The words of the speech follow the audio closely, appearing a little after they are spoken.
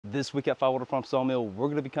This week at Firewater Farm Sawmill, we're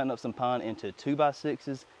going to be cutting up some pine into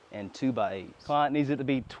 2x6s and 2x8s. Client needs it to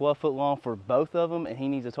be 12 foot long for both of them, and he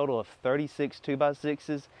needs a total of 36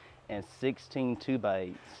 2x6s and 16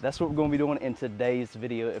 2x8s. That's what we're going to be doing in today's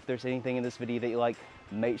video. If there's anything in this video that you like,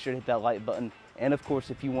 make sure to hit that like button. And of course,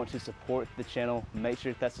 if you want to support the channel, make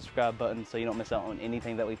sure to hit that subscribe button so you don't miss out on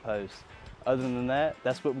anything that we post. Other than that,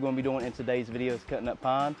 that's what we're going to be doing in today's video, is cutting up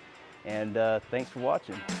pine. And thanks for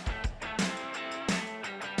watching.